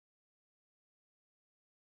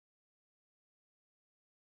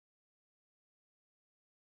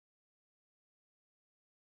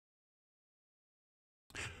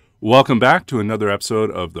Welcome back to another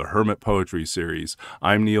episode of the Hermit Poetry Series.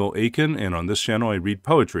 I'm Neil Aitken, and on this channel I read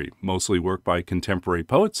poetry, mostly work by contemporary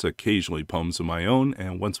poets, occasionally poems of my own,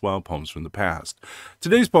 and once in a while poems from the past.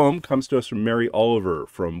 Today's poem comes to us from Mary Oliver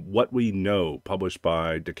from What We Know, published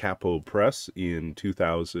by DaCapo Press in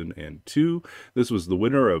 2002. This was the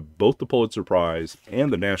winner of both the Pulitzer Prize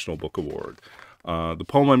and the National Book Award. The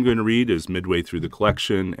poem I'm going to read is midway through the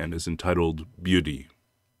collection and is entitled Beauty.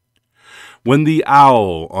 When the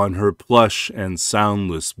owl on her plush and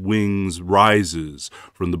soundless wings rises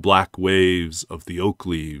from the black waves of the oak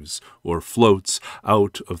leaves, or floats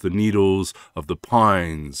out of the needles of the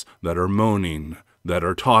pines that are moaning, that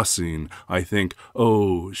are tossing, I think,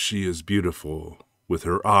 oh, she is beautiful, with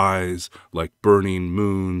her eyes like burning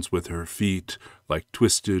moons, with her feet like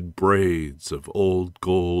twisted braids of old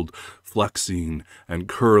gold, flexing and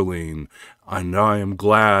curling, and I am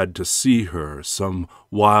glad to see her. Some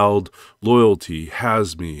wild loyalty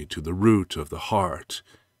has me to the root of the heart,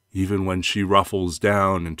 even when she ruffles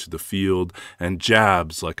down into the field and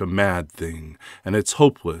jabs like a mad thing, and it's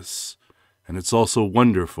hopeless. And it's also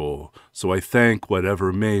wonderful, so I thank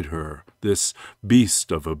whatever made her, this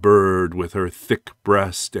beast of a bird with her thick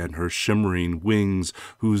breast and her shimmering wings,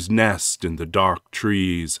 whose nest in the dark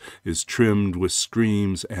trees is trimmed with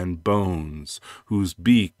screams and bones, whose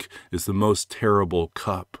beak is the most terrible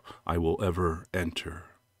cup I will ever enter.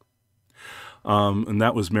 And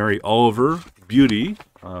that was Mary Oliver, Beauty,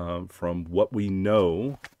 from What We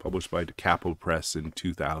Know, published by DaCapo Press in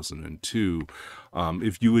 2002.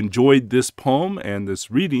 If you enjoyed this poem and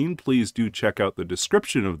this reading, please do check out the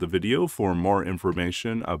description of the video for more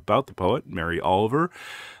information about the poet, Mary Oliver,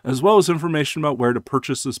 as well as information about where to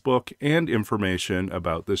purchase this book and information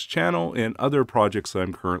about this channel and other projects that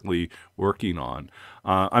I'm currently working on.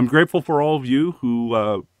 I'm grateful for all of you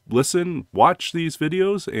who listen, watch these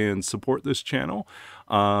videos, and support this channel.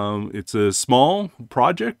 It's a small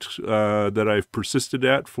project that I've persisted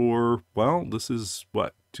at for, well, this is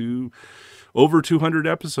what, over 200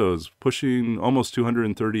 episodes, pushing almost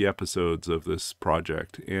 230 episodes of this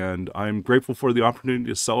project. And I'm grateful for the opportunity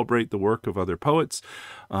to celebrate the work of other poets,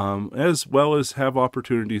 as well as have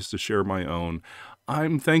opportunities to share my own.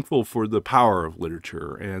 I'm thankful for the power of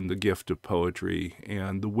literature and the gift of poetry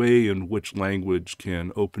and the way in which language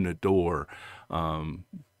can open a door,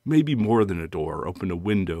 maybe more than a door, open a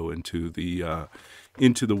window into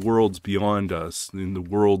the worlds beyond us, in the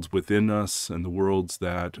worlds within us, and the worlds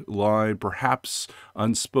that lie perhaps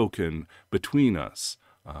unspoken between us,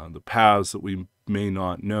 the paths that we may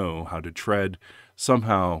not know how to tread.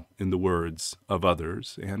 Somehow, in the words of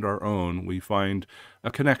others and our own, we find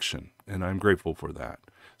a connection, and I'm grateful for that.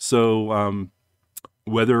 So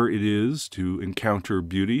whether it is to encounter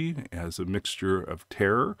beauty as a mixture of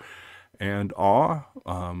terror and awe,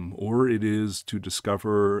 or it is to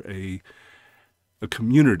discover a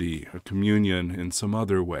community, a communion in some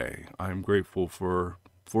other way, I'm grateful for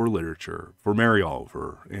literature, for Mary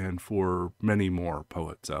Oliver, and for many more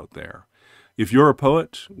poets out there. If you're a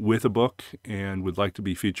poet with a book and would like to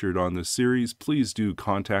be featured on this series, please do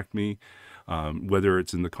contact me, whether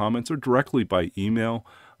it's in the comments or directly by email.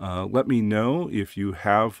 Let me know if you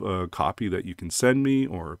have a copy that you can send me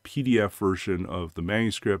or a PDF version of the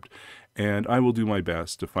manuscript, and I will do my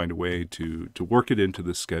best to find a way to work it into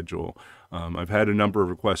the schedule. I've had a number of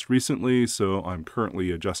requests recently, so I'm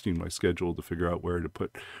currently adjusting my schedule to figure out where to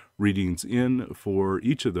put readings in for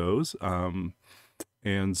each of those.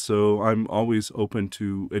 And so I'm always open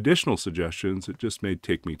to additional suggestions. It just may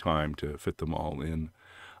take me time to fit them all in.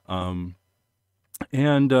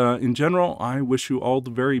 In general, I wish you all the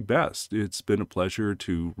very best. It's been a pleasure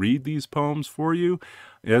to read these poems for you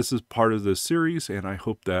as a part of this series, and I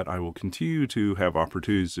hope that I will continue to have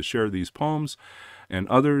opportunities to share these poems and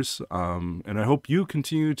others. And I hope you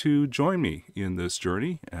continue to join me in this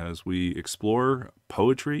journey as we explore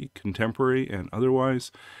poetry, contemporary and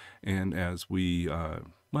otherwise, and as we,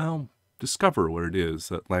 discover what it is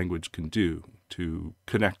that language can do to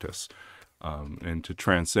connect us and to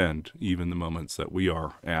transcend even the moments that we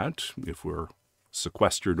are at, if we're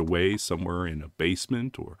sequestered away somewhere in a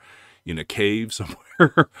basement or in a cave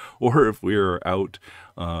somewhere, or if we're out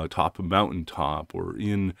top a mountaintop or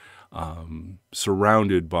in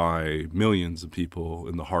surrounded by millions of people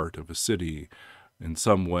in the heart of a city. In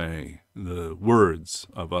some way, the words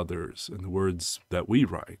of others and the words that we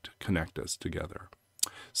write connect us together.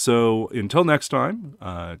 So until next time,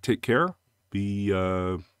 take care, be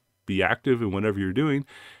active in whatever you're doing,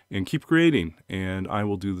 and keep creating. And I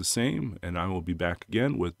will do the same, and I will be back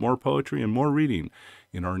again with more poetry and more reading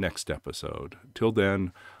in our next episode. Till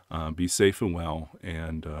then, be safe and well,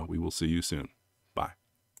 and we will see you soon.